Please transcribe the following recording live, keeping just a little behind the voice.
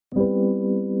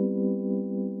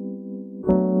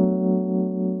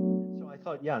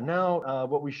thought, yeah, now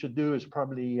what we should do is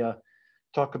probably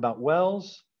talk about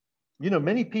wells. You know,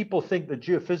 many people think that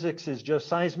geophysics is just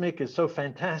seismic is so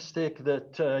fantastic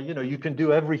that, you know, you can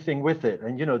do everything with it.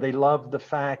 And, you know, they love the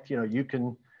fact, you know, you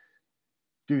can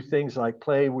do things like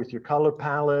play with your color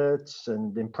palettes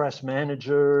and impress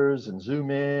managers and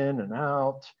zoom in and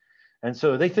out. And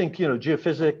so they think, you know,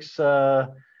 geophysics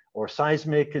or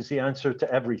seismic is the answer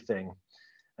to everything.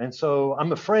 And so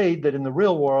I'm afraid that in the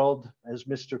real world, as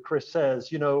Mr. Chris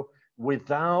says, you know,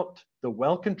 without the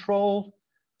well control,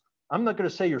 I'm not going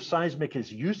to say your seismic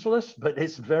is useless, but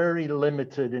it's very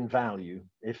limited in value.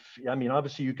 I mean,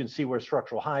 obviously you can see where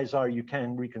structural highs are, you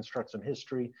can reconstruct some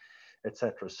history,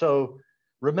 etc. So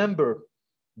remember,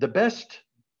 the best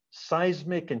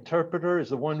seismic interpreter is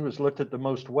the one who has looked at the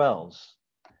most wells.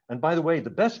 And by the way, the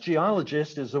best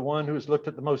geologist is the one who has looked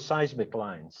at the most seismic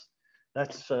lines.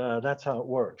 That's how it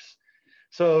works.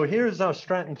 So here's our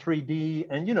Stratton 3D,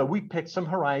 and you know, we picked some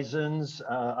horizons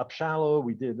up shallow.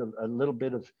 We did a little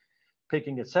bit of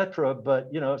picking, etc. But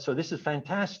you know, so this is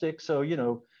fantastic. So you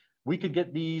know, we could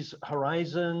get these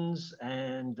horizons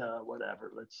and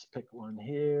whatever. Let's pick one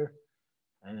here,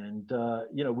 and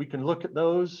you know, we can look at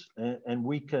those, and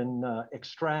we can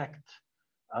extract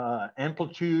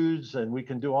amplitudes, and we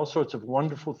can do all sorts of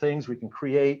wonderful things. We can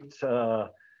create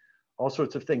all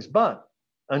sorts of things. But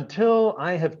until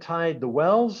I have tied the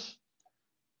wells,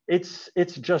 it's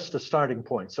just a starting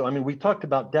point. So I mean, we talked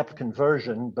about depth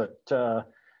conversion, but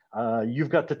you've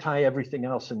got to tie everything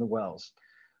else in the wells.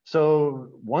 So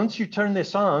once you turn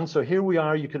this on, so here we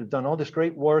are, you could have done all this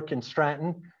great work in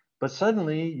Stratton, but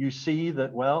suddenly you see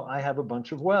that, well, I have a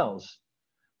bunch of wells.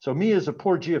 So me as a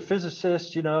poor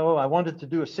geophysicist, you know, I wanted to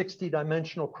do a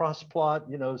 60-dimensional cross plot,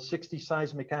 you know, 60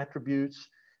 seismic attributes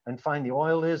and find the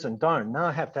oil is, and darn, now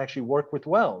I have to actually work with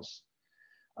wells.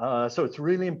 So it's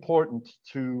really important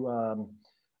to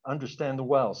understand the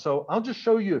wells. So I'll just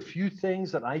show you a few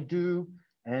things that I do.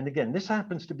 And again, this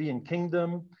happens to be in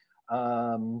Kingdom.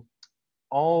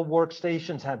 All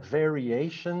workstations have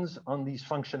variations on these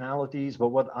functionalities, but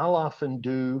what I'll often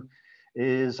do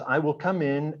is I will come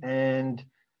in and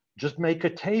just make a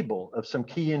table of some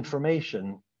key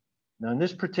information. Now in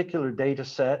this particular data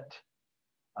set,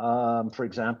 for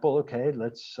example, okay,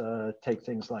 let's take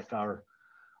things like our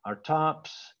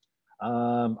tops.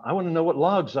 I want to know what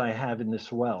logs I have in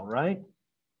this well, right?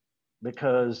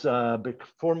 Because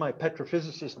before my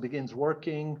petrophysicist begins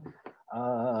working,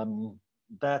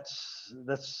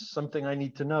 that's something I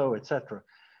need to know, etc.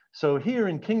 So here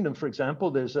in Kingdom, for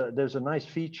example, there's a nice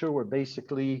feature where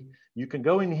basically you can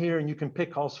go in here and you can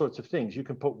pick all sorts of things. You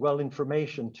can put well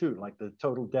information too, like the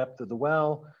total depth of the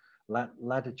well,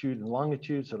 latitude and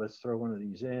longitude. So let's throw one of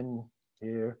these in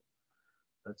here.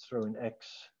 Let's throw in X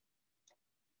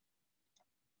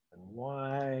and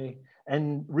Y.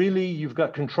 And really, you've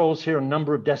got controls here, a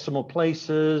number of decimal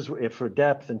places. If for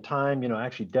depth and time, you know,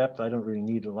 actually depth, I don't really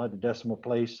need a lot of decimal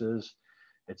places,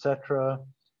 etc.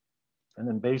 And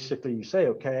then basically you say,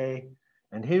 okay,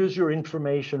 and here's your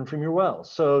information from your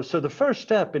wells. So the first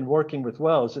step in working with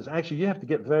wells is actually you have to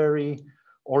get very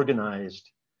organized.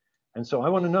 And so I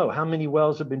want to know how many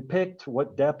wells have been picked,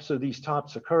 what depths are these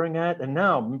tops occurring at, and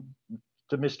now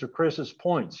to Mr. Chris's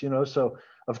points, you know, so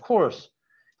of course,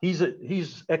 he's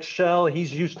ex-Shell,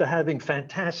 he's used to having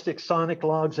fantastic sonic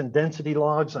logs and density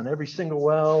logs on every single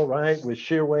well, right, with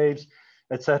shear waves,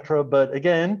 etc. But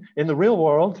again, in the real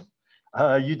world,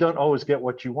 you don't always get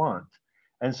what you want.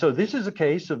 And so this is a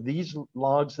case of these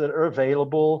logs that are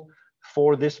available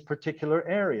for this particular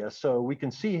area. So we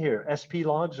can see here, SP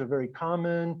logs are very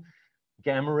common.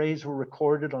 Gamma rays were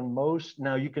recorded on most.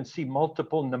 Now you can see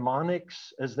multiple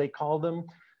mnemonics, as they call them.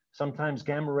 Sometimes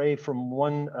gamma ray from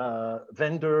one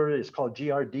vendor is called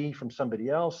GRD from somebody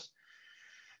else.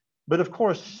 But of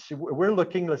course, we're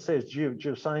looking, let's say as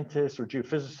geoscientists or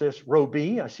geophysicists, row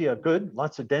B, I see a good,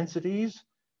 lots of densities,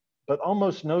 but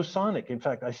almost no sonic. In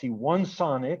fact, I see one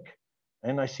sonic,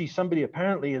 and I see somebody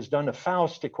apparently has done a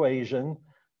Faust equation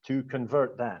to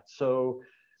convert that. So,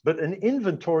 but an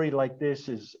inventory like this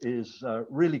is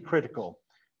really critical.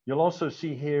 You'll also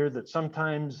see here that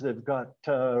sometimes they've got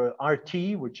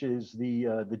RT, which is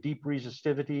the deep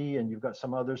resistivity, and you've got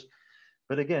some others.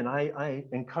 But again, I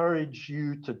encourage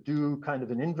you to do kind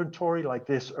of an inventory like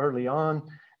this early on,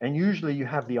 and usually you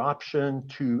have the option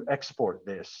to export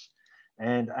this.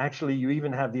 And actually, you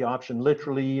even have the option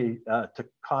literally to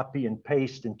copy and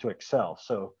paste into Excel.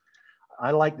 So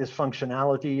I like this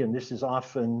functionality, and this is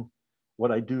often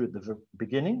what I do at the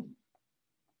beginning.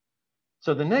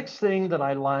 So the next thing that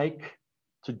I like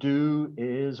to do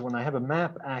is when I have a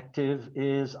map active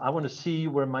is I want to see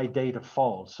where my data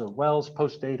falls. So wells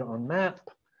post data on map.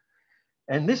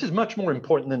 And this is much more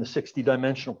important than the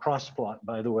 60-dimensional crossplot,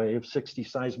 by the way, of 60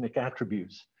 seismic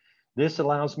attributes. This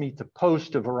allows me to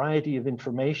post a variety of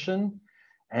information.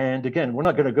 And again, we're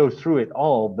not going to go through it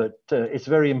all, but it's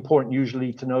very important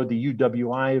usually to know the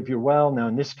UWI of your well. Now,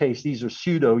 in this case, these are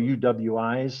pseudo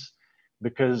UWIs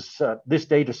because this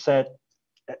data set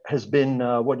has been,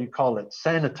 what do you call it,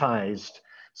 sanitized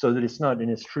so that it's not in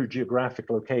its true geographic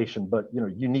location, but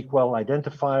unique well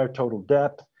identifier, total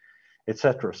depth,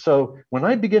 etc. So when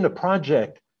I begin a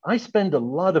project, I spend a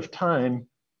lot of time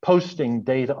posting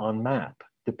data on map,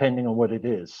 depending on what it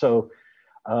is. So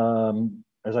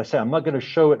as I say, I'm not going to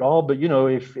show it all, but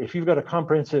if you've got a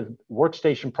comprehensive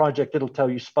workstation project, it'll tell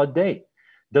you spud date.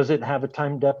 Does it have a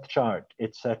time depth chart,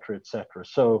 etc., etc.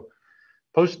 So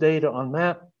post data on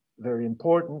map, very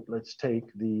important. Let's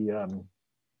take the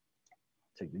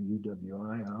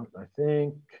UWI out, I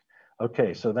think.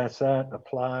 Okay, so that's that,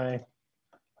 apply.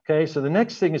 Okay, so the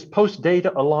next thing is post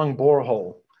data along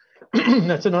borehole.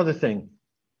 That's another thing.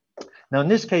 Now, in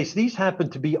this case, these happen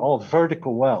to be all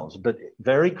vertical wells, but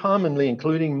very commonly,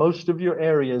 including most of your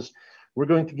areas, we're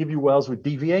going to give you wells with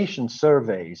deviation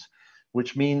surveys,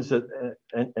 which means that,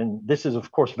 and this is,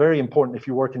 of course, very important if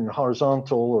you're working in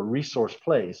horizontal or resource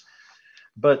plays.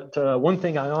 But one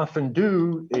thing I often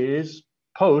do is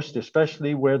post,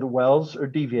 especially where the wells are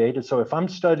deviated. So if I'm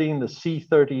studying the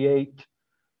C38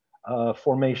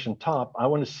 formation top, I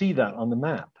want to see that on the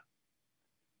map.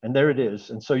 And there it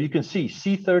is. And so you can see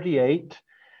C38,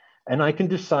 and I can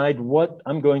decide what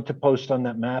I'm going to post on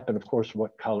that map, and of course,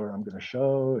 what color I'm going to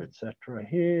show, etc.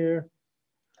 here.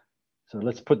 So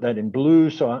let's put that in blue.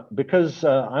 So because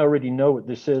I already know what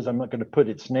this is, I'm not going to put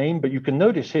its name, but you can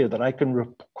notice here that I can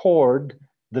record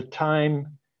the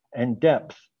time and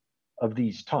depth of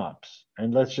these tops.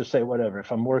 And let's just say whatever,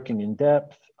 if I'm working in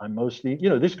depth, I'm mostly,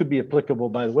 this could be applicable,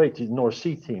 by the way, to the North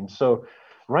Sea team. So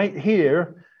right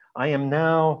here, I am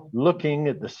now looking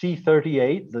at the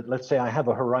C38 that, let's say I have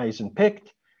a horizon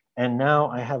picked, and now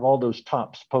I have all those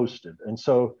tops posted. And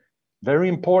so very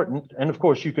important. And of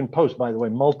course you can post, by the way,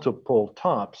 multiple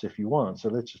tops if you want. So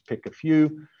let's just pick a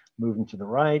few, move them to the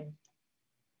right.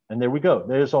 And there we go.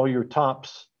 There's all your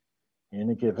tops in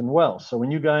a given well. So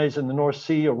when you guys in the North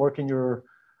Sea are working your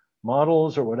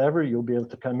models or whatever, you'll be able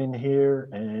to come in here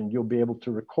and you'll be able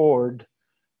to record.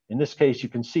 In this case, you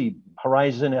can see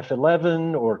horizon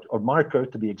F11 or marker,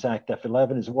 to be exact,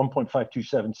 F11 is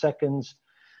 1.527 seconds,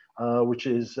 which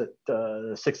is at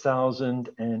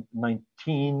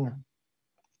 6,019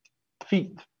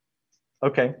 feet.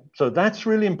 Okay, so that's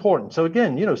really important. So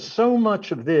again, so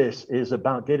much of this is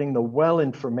about getting the well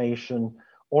information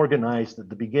organized at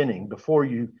the beginning before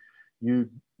you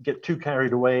get too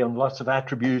carried away on lots of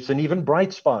attributes and even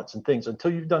bright spots and things.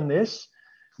 Until you've done this,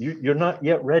 you're not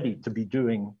yet ready to be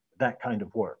doing that kind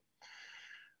of work.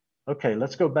 Okay,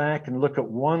 let's go back and look at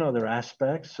one other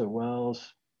aspect. So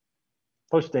wells,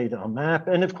 post data on map.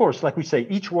 And of course, like we say,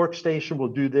 each workstation will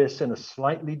do this in a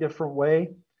slightly different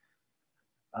way.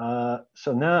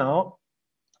 So now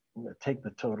I'm going to take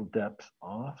the total depth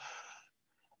off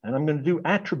and I'm going to do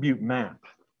attribute map,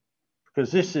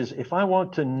 because this is, if I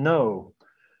want to know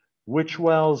which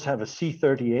wells have a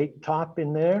C38 top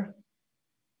in there,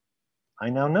 I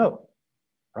now know,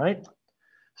 right?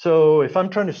 So if I'm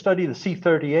trying to study the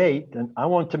C38 and I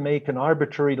want to make an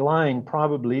arbitrary line,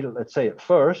 probably, let's say at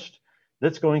first,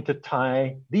 that's going to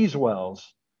tie these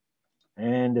wells.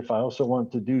 And if I also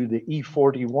want to do the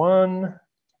E41,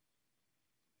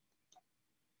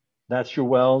 that's your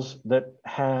wells that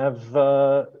have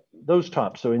those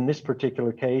tops. So in this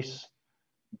particular case,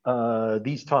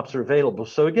 these tops are available.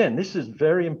 So again, this is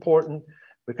very important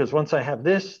because once I have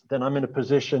this, then I'm in a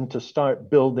position to start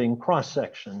building cross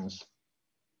sections.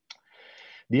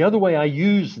 The other way I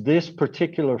use this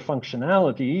particular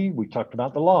functionality, we talked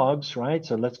about the logs, right?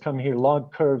 So let's come here,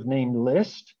 log curve named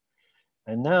list.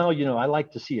 And now, I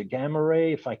like to see a gamma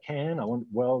ray if I can. I want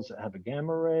wells that have a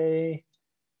gamma ray.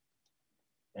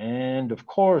 And of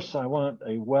course, I want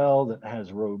a well that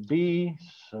has row B,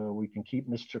 so we can keep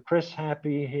Mr. Chris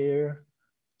happy here.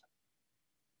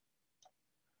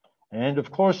 And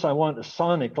of course, I want a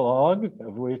sonic log,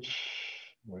 of which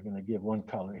we're going to give one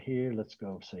color here. Let's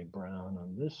go say brown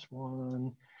on this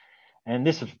one. And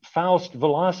this is Faust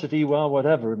velocity, well,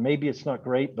 whatever. Maybe it's not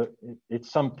great, but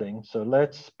it's something. So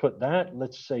let's put that.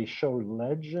 Let's say show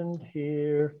legend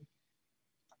here,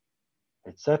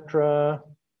 etc.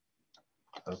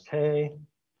 Okay.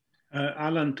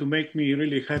 Alan, to make me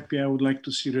really happy, I would like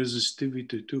to see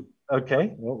resistivity too.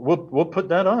 Okay, well, we'll put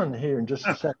that on here in just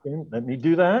a second. Let me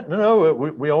do that. No,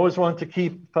 we always want to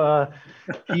keep our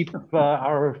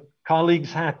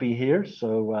colleagues happy here.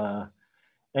 So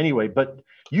anyway, but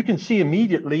you can see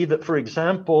immediately that, for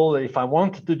example, if I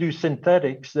wanted to do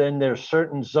synthetics, then there are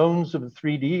certain zones of the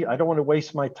 3D. I don't want to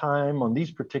waste my time on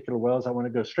these particular wells. I want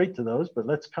to go straight to those, but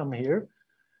let's come here.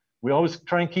 We always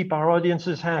try and keep our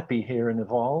audiences happy here in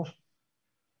Evolve.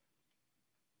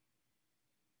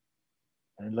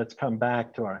 And let's come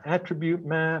back to our attribute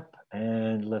map,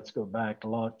 and let's go back to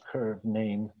log curve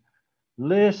name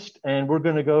list, and we're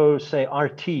going to go say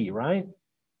RT, right?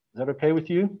 Is that okay with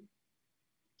you?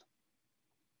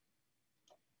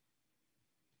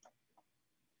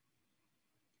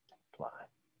 Apply.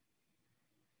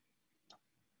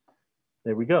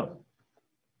 There we go.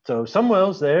 So some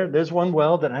wells there's one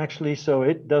well that actually, so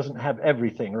it doesn't have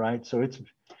everything, right? So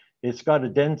it's got a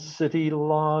density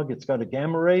log, it's got a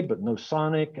gamma ray, but no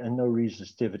sonic and no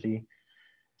resistivity.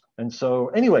 And so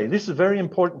anyway, this is a very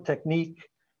important technique.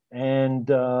 And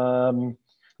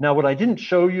now what I didn't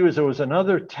show you is there was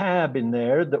another tab in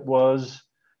there that was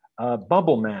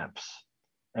bubble maps.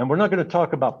 And we're not going to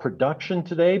talk about production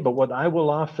today, but what I will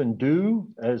often do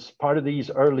as part of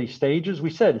these early stages, we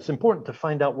said it's important to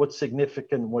find out what's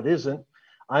significant, what isn't.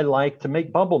 I like to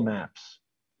make bubble maps.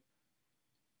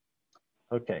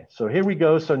 Okay, so here we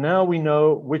go. So now we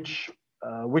know which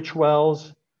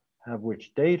wells have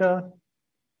which data.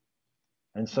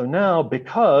 And so now,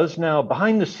 because now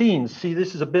behind the scenes, see,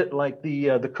 this is a bit like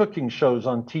the cooking shows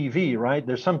on TV, right?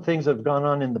 There's some things that have gone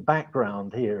on in the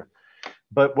background here.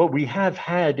 But what we have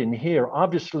had in here,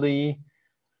 obviously,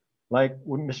 like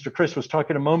when Mr. Chris was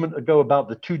talking a moment ago about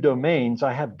the two domains,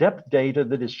 I have depth data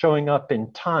that is showing up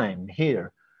in time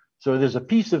here. So there's a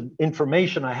piece of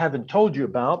information I haven't told you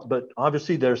about, but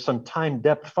obviously there's some time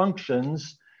depth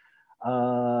functions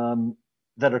that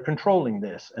are controlling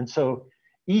this. And so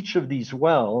each of these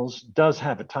wells does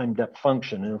have a time depth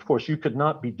function. And of course, you could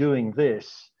not be doing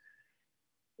this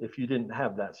if you didn't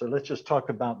have that. So let's just talk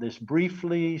about this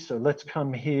briefly. So let's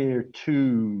come here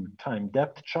to time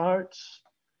depth charts.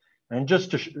 And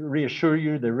just to reassure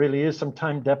you, there really is some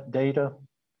time depth data.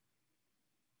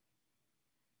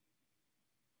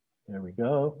 There we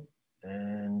go.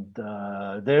 And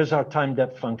there's our time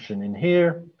depth function in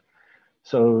here.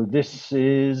 So this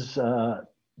is,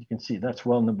 you can see that's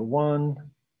well number 1,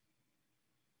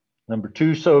 number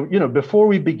 2. So, you know, before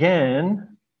we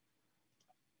began,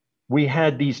 we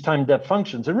had these time depth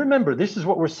functions. And remember, this is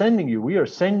what we're sending you. We are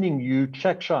sending you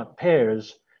check shot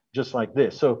pairs just like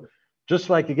this. So just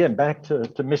like, again, back to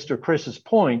Mr. Chris's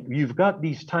point, you've got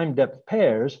these time depth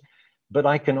pairs, but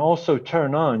I can also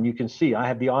turn on, you can see I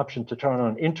have the option to turn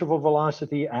on interval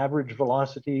velocity, average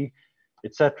velocity,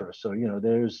 etc. So, you know,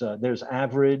 there's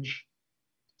average.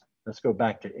 Let's go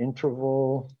back to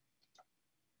interval.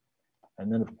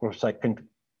 And then, of course, I can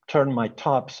turn my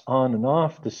tops on and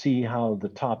off to see how the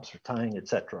tops are tying,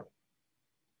 etc.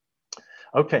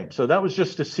 Okay, so that was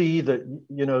just to see that,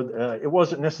 you know, it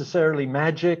wasn't necessarily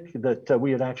magic, that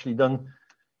we had actually done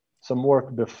some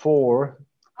work before.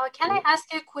 Can I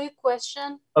ask you a quick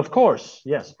question? Of course,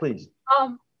 yes, please.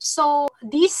 So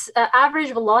this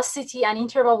average velocity and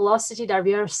interval velocity that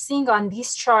we are seeing on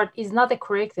this chart is not the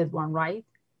corrected one, right?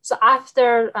 So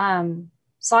after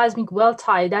seismic well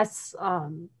tie, that's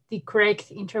the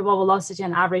correct interval velocity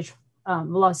and average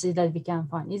velocity that we can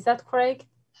find. Is that correct?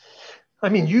 I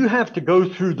mean, you have to go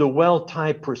through the well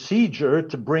tie procedure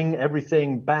to bring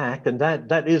everything back, and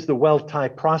that is the well tie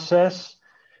process.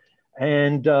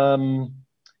 And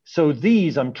so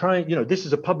these, I'm trying, you know, this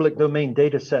is a public domain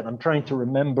data set. I'm trying to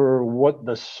remember what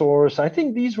the source, I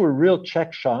think these were real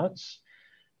check shots.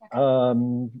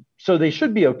 So they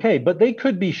should be okay, but they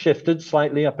could be shifted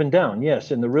slightly up and down.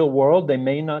 Yes, in the real world, they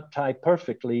may not tie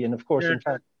perfectly. And of course, in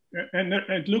fact, and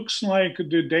it looks like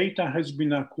the data has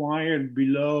been acquired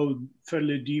below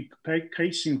fairly deep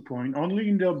casing point, only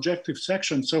in the objective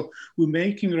section. So we're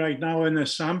making right now an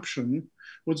assumption,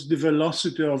 what's the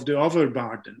velocity of the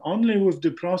overburden. Only with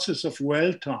the process of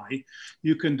well tie,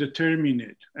 you can determine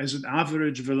it as an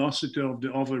average velocity of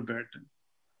the overburden.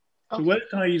 Okay. So well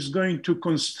tie is going to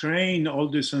constrain all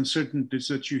these uncertainties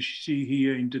that you see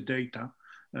here in the data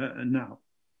now.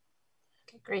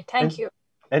 Okay, great, thank you.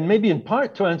 And maybe in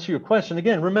part to answer your question,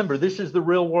 again, remember, this is the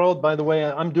real world. By the way,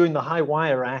 I'm doing the high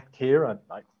wire act here.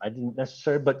 I didn't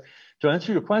necessarily, but to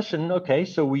answer your question, okay,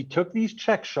 so we took these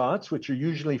check shots, which are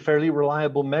usually fairly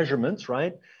reliable measurements,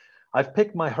 right? I've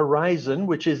picked my horizon,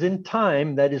 which is in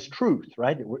time, that is truth,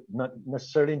 right? Not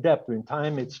necessarily in depth, but in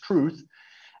time, it's truth.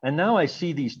 And now I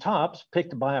see these tops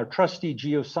picked by our trusty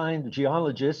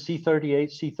geologist,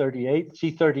 C38, C38,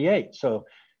 C38. So,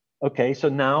 okay, so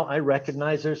now I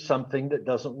recognize there's something that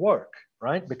doesn't work,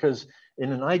 right? Because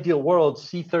in an ideal world,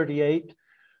 C38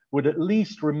 would at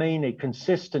least remain a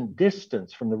consistent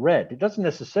distance from the red. It doesn't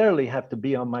necessarily have to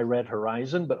be on my red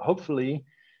horizon, but hopefully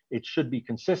it should be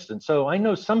consistent. So I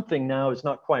know something now is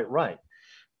not quite right.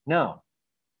 Now,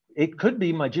 it could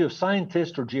be my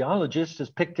geoscientist or geologist has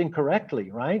picked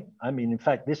incorrectly, right? I mean, in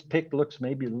fact, this pick looks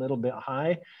maybe a little bit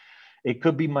high. It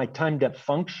could be my time depth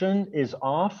function is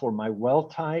off, or my well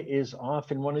tie is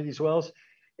off in one of these wells.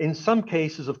 In some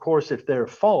cases, of course, if there are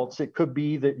faults, it could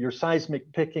be that your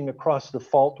seismic picking across the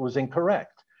fault was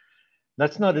incorrect.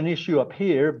 That's not an issue up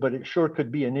here, but it sure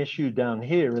could be an issue down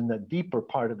here in the deeper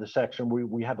part of the section where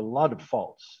we have a lot of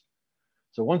faults.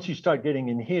 So once you start getting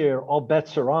in here, all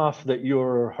bets are off that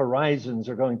your horizons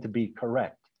are going to be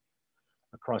correct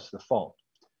across the fault.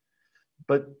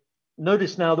 But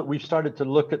notice now that we've started to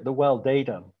look at the well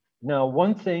data. Now,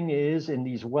 one thing is in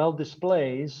these well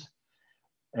displays,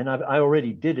 and I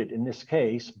already did it in this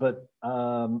case, but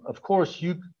of course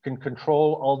you can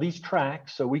control all these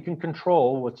tracks, so we can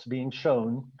control what's being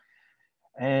shown.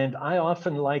 And I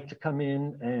often like to come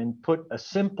in and put a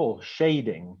simple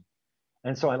shading.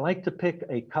 And so I like to pick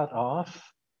a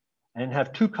cutoff and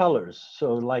have two colors.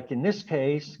 So like in this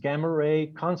case, gamma ray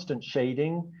constant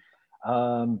shading.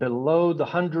 Below the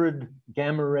 100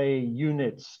 gamma ray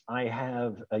units, I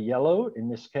have a yellow in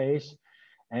this case.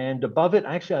 And above it,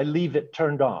 actually, I leave it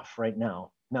turned off right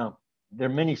now. Now, there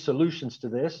are many solutions to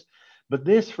this, but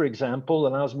this, for example,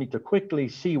 allows me to quickly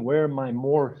see where my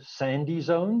more sandy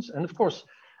zones. And of course,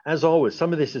 as always,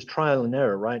 some of this is trial and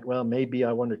error, right? Well, maybe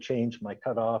I want to change my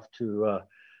cutoff to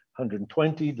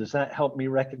 120. Does that help me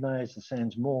recognize the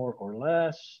sands more or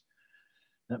less?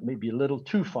 That may be a little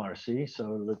too far, see?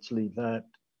 So let's leave that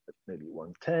at maybe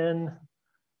 110,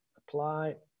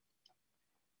 apply.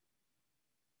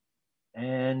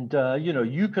 And, you know,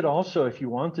 you could also, if you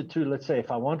wanted to, let's say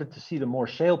if I wanted to see the more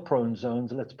shale prone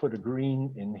zones, let's put a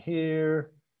green in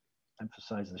here,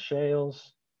 emphasize the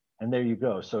shales, and there you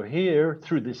go. So here,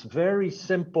 through this very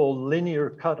simple linear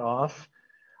cutoff,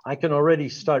 I can already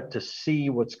start to see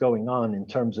what's going on in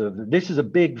terms of, this is a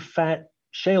big fat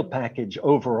shale package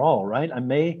overall, right? I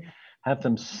may have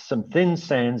some thin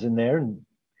sands in there,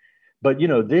 but you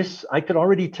know, this, I could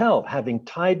already tell, having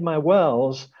tied my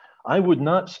wells, I would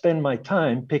not spend my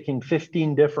time picking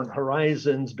 15 different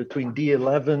horizons between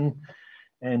D11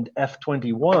 and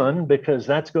F21, because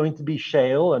that's going to be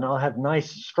shale and I'll have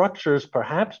nice structures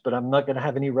perhaps, but I'm not going to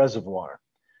have any reservoir.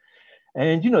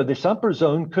 And you know, this upper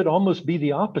zone could almost be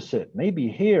the opposite. Maybe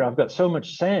here I've got so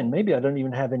much sand, maybe I don't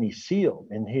even have any seal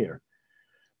in here.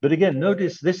 But again,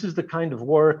 notice this is the kind of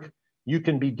work you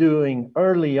can be doing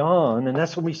early on. And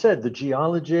that's what we said, the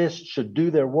geologist should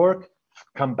do their work,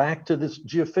 come back to this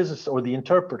geophysicist or the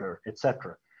interpreter,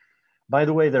 etc. By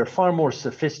the way, there are far more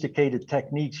sophisticated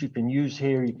techniques you can use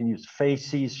here. You can use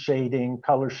facies shading,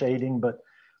 color shading, but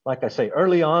like I say,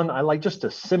 early on, I like just a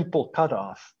simple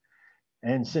cutoff.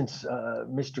 And since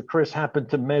Mr. Chris happened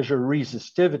to measure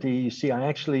resistivity, you see, I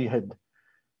actually had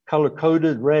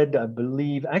color-coded red, I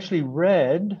believe. Actually,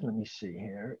 red, let me see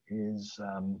here, is,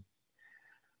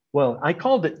 well, I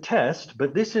called it test,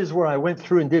 but this is where I went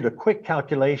through and did a quick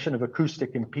calculation of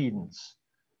acoustic impedance.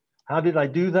 How did I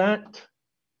do that?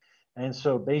 And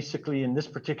so basically in this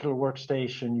particular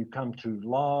workstation, you come to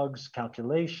logs,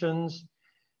 calculations,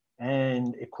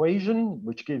 and equation,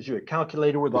 which gives you a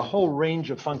calculator with a whole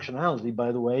range of functionality.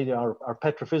 By the way, our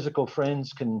petrophysical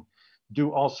friends can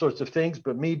do all sorts of things,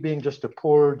 but me being just a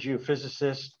poor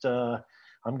geophysicist,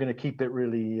 I'm going to keep it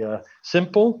really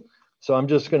simple. So I'm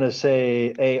just going to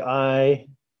say AI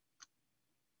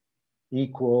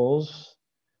equals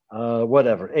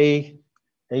whatever, A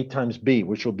times B,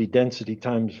 which will be density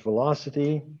times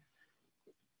velocity.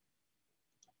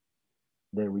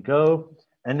 There we go.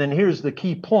 And then here's the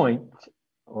key point,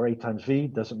 or A times V,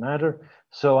 doesn't matter.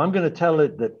 So I'm going to tell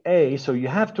it that A, so you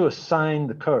have to assign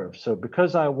the curve. So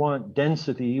because I want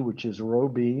density, which is rho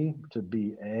B, to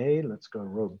be A, let's go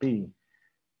rho B.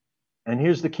 And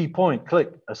here's the key point,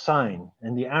 click assign,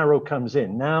 and the arrow comes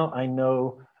in. Now I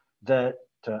know that,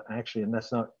 actually, and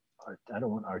that's not, I don't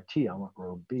want RT, I want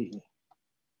rho B,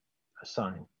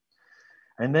 assign.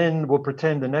 And then we'll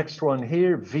pretend the next one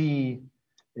here, V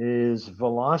is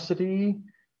velocity,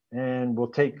 and we'll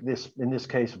take this, in this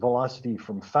case, velocity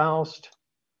from Faust,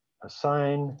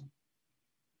 assign,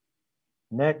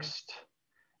 next.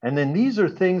 And then these are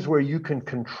things where you can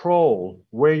control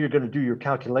where you're going to do your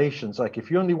calculations. Like if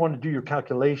you only want to do your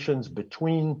calculations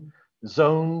between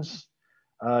zones,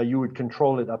 you would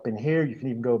control it up in here. You can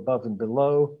even go above and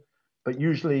below. But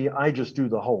usually I just do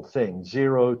the whole thing,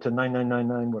 0 to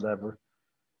 9999, whatever.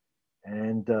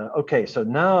 And okay, so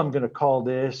now I'm going to call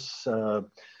this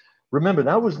Remember,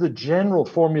 that was the general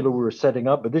formula we were setting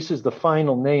up, but this is the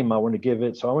final name I want to give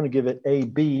it. So I want to give it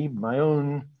AB, my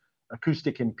own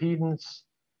acoustic impedance,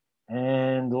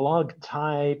 and log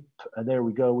type. There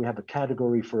we go. We have a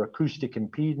category for acoustic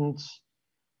impedance.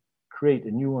 Create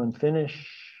a new one, finish.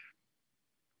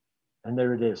 And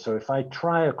there it is. So if I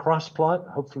try a cross plot,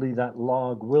 hopefully that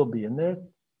log will be in there.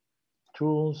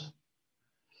 Tools,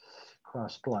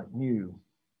 cross plot new.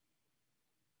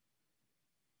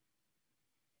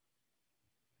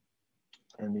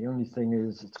 And the only thing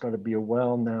is it's got to be a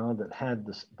well now that had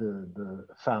this, the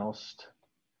Faust.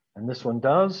 And this one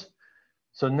does.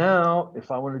 So now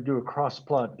if I want to do a cross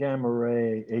plot gamma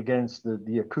ray against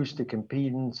the acoustic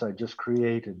impedance I just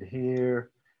created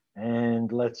here,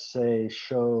 and let's say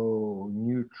show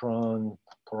neutron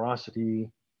porosity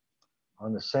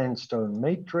on the sandstone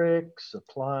matrix,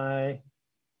 apply.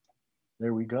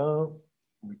 There we go.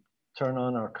 We turn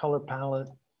on our color palette.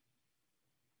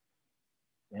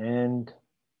 And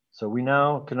so we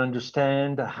now can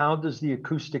understand how does the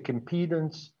acoustic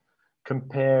impedance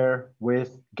compare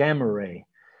with gamma ray.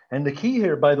 And the key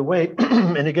here, by the way,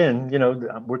 and again, you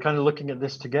know, we're kind of looking at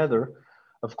this together.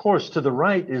 Of course, to the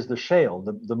right is the shale.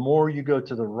 The more you go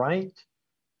to the right,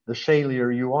 the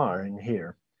shalier you are in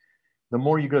here. The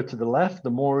more you go to the left, the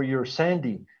more you're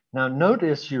sandy. Now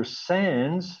notice your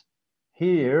sands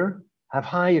here have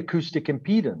high acoustic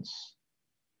impedance.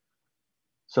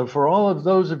 So for all of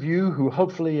those of you who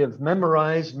hopefully have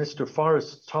memorized Mr.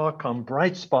 Forrest's talk on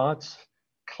bright spots,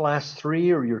 class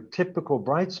 3 or your typical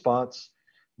bright spots,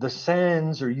 the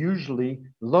sands are usually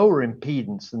lower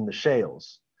impedance than the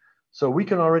shales. So we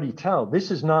can already tell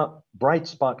this is not bright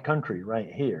spot country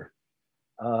right here,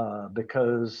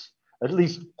 because at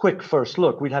least quick first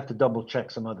look, we'd have to double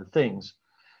check some other things.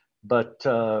 But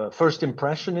first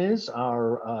impression is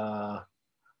our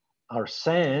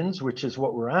sands, which is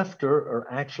what we're after, are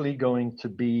actually going to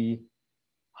be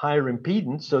higher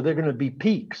impedance. So they're going to be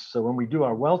peaks. So when we do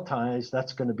our well ties,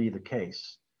 that's going to be the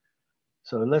case.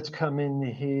 So let's come in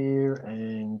here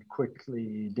and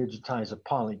quickly digitize a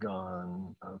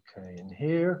polygon. Okay, in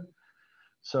here.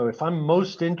 So if I'm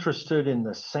most interested in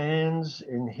the sands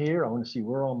in here, I want to see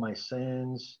where all my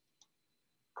sands.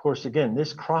 Of course, again,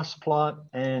 this cross plot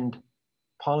and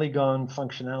polygon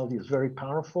functionality is very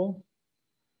powerful.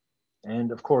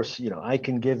 And of course, you know, I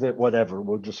can give it whatever.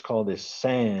 We'll just call this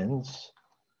sands.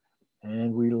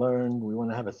 And we learned we want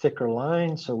to have a thicker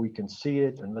line so we can see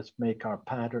it. And let's make our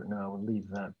pattern. Now we'll leave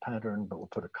that pattern, but we'll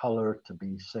put a color to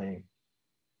be, say,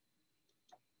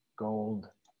 gold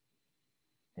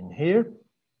in here.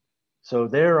 So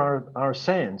there are our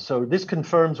sands. So this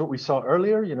confirms what we saw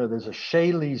earlier. You know, there's a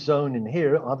shaly zone in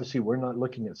here. Obviously, we're not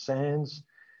looking at sands.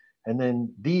 And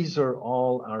then these are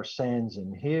all our sands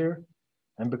in here.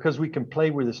 And because we can play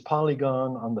with this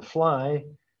polygon on the fly,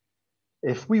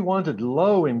 if we wanted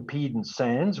low impedance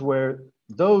sands where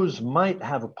those might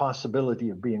have a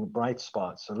possibility of being bright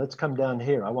spots. So let's come down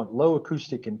here. I want low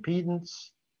acoustic impedance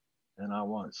and I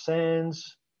want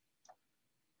sands.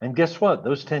 And guess what?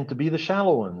 Those tend to be the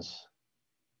shallow ones.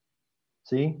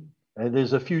 See,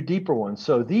 there's a few deeper ones.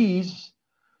 So these,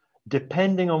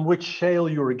 depending on which shale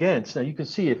you're against. Now you can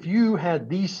see if you had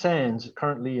these sands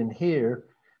currently in here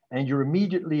and your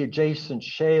immediately adjacent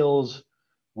shales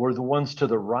were the ones to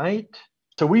the right.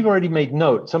 So we've already made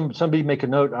note. Somebody make a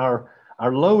note. Our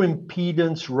low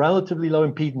impedance, relatively low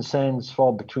impedance sands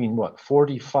fall between what,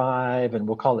 45 and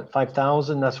we'll call it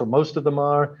 5,000. That's where most of them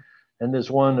are. And there's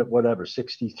one at whatever,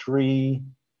 63.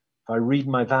 If I read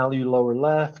my value lower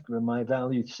left, my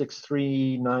value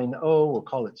 6390, we'll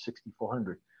call it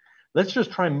 6,400. Let's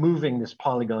just try moving this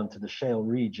polygon to the shale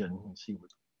region and see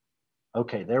what,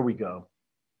 okay, there we go.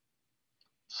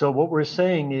 So what we're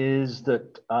saying is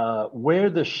that where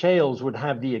the shales would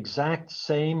have the exact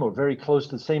same or very close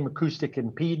to the same acoustic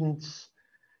impedance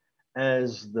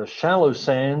as the shallow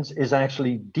sands is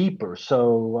actually deeper.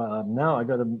 So now I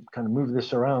got to kind of move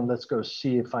this around. Let's go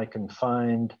see if I can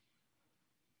find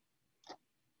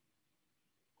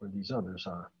where these others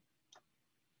are.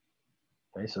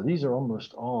 Okay, so these are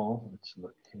almost all, let's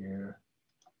look here,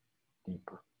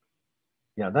 deeper.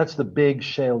 Yeah, that's the big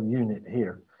shale unit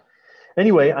here.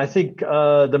 Anyway, I think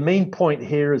the main point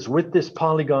here is with this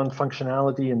polygon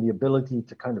functionality and the ability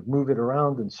to kind of move it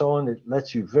around and so on, it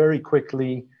lets you very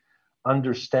quickly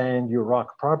understand your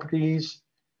rock properties.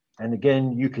 And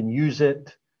again, you can use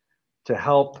it to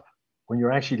help when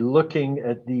you're actually looking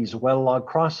at these well log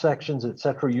cross sections, et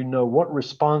cetera, you know what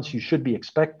response you should be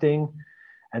expecting.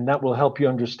 And that will help you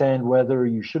understand whether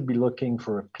you should be looking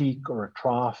for a peak or a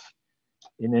trough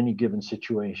in any given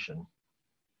situation.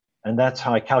 And that's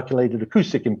how I calculated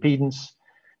acoustic impedance.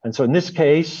 And so in this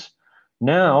case,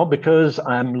 Now, because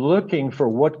I'm looking for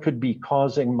what could be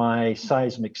causing my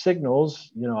seismic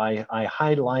signals, you know, I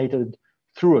highlighted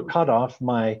through a cutoff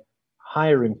my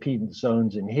higher impedance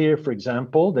zones in here, for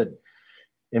example, that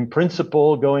in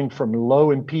principle, going from low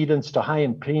impedance to high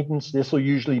impedance, this will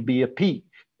usually be a peak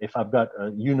if I've got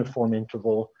a uniform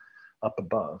interval up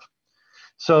above.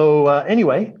 So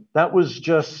anyway, that was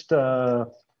just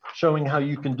showing how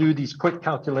you can do these quick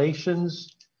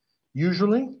calculations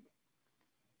usually.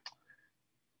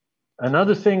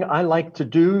 Another thing I like to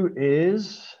do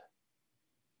is,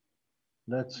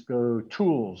 let's go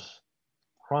tools,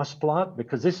 Crossplot,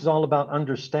 because this is all about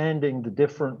understanding the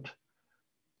different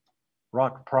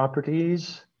rock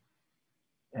properties.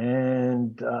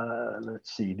 And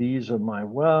let's see, these are my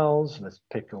wells. Let's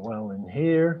pick a well in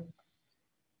here.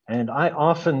 And I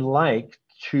often like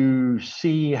to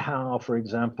see how, for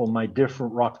example, my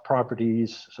different rock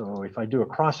properties. So if I do a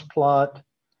cross plot,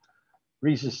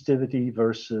 resistivity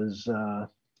versus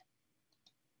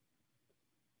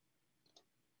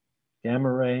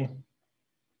gamma ray.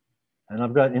 And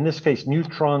I've got, in this case,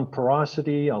 neutron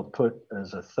porosity. I'll put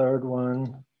as a third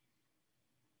one.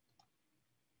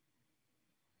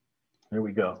 There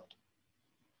we go.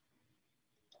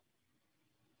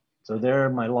 So there are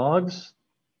my logs.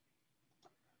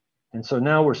 And so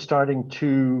now we're starting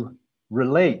to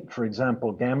relate, for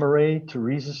example, gamma ray to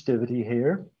resistivity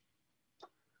here.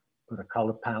 Put a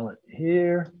color palette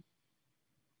here.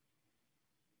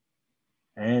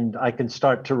 And I can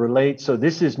start to relate. So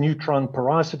this is neutron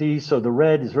porosity. So the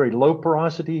red is very low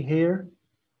porosity here.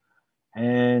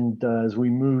 And as we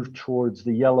move towards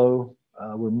the yellow,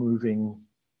 we're moving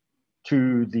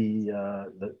to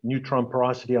the neutron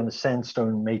porosity on the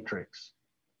sandstone matrix.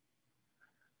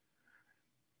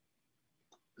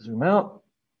 Zoom out.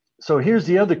 So here's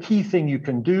the other key thing you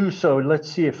can do. So let's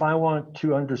see if I want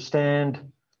to understand,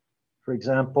 for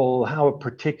example, how a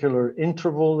particular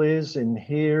interval is in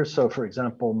here. So for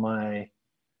example, my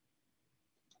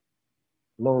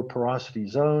lower porosity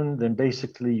zone, then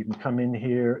basically you can come in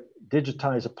here,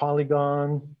 digitize a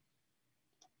polygon,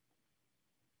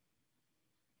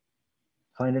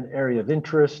 find an area of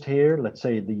interest here. Let's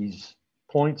say these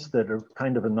points that are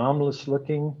kind of anomalous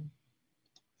looking,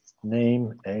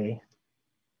 name A.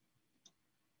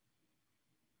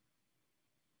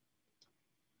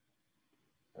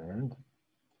 And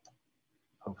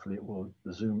hopefully it will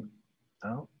zoom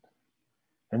out.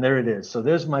 And there it is. So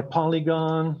there's my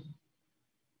polygon,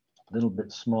 a little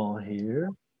bit small here.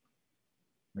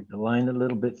 Make the line a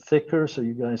little bit thicker so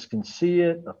you guys can see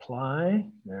it. Apply,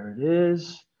 there it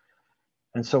is.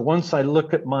 And so once I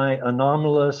look at my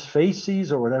anomalous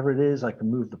faces or whatever it is, I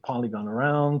can move the polygon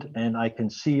around and I can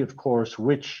see, of course,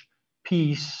 which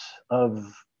piece of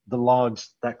the logs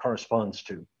that corresponds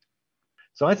to.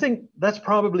 So I think that's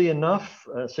probably enough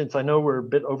since I know we're a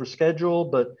bit over schedule,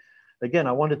 but again,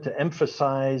 I wanted to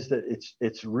emphasize that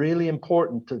it's really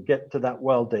important to get to that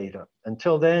well data.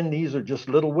 Until then, these are just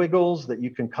little wiggles that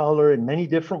you can color in many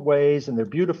different ways and they're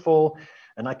beautiful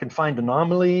and I can find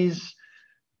anomalies,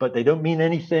 but they don't mean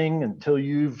anything until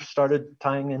you've started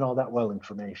tying in all that well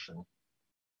information.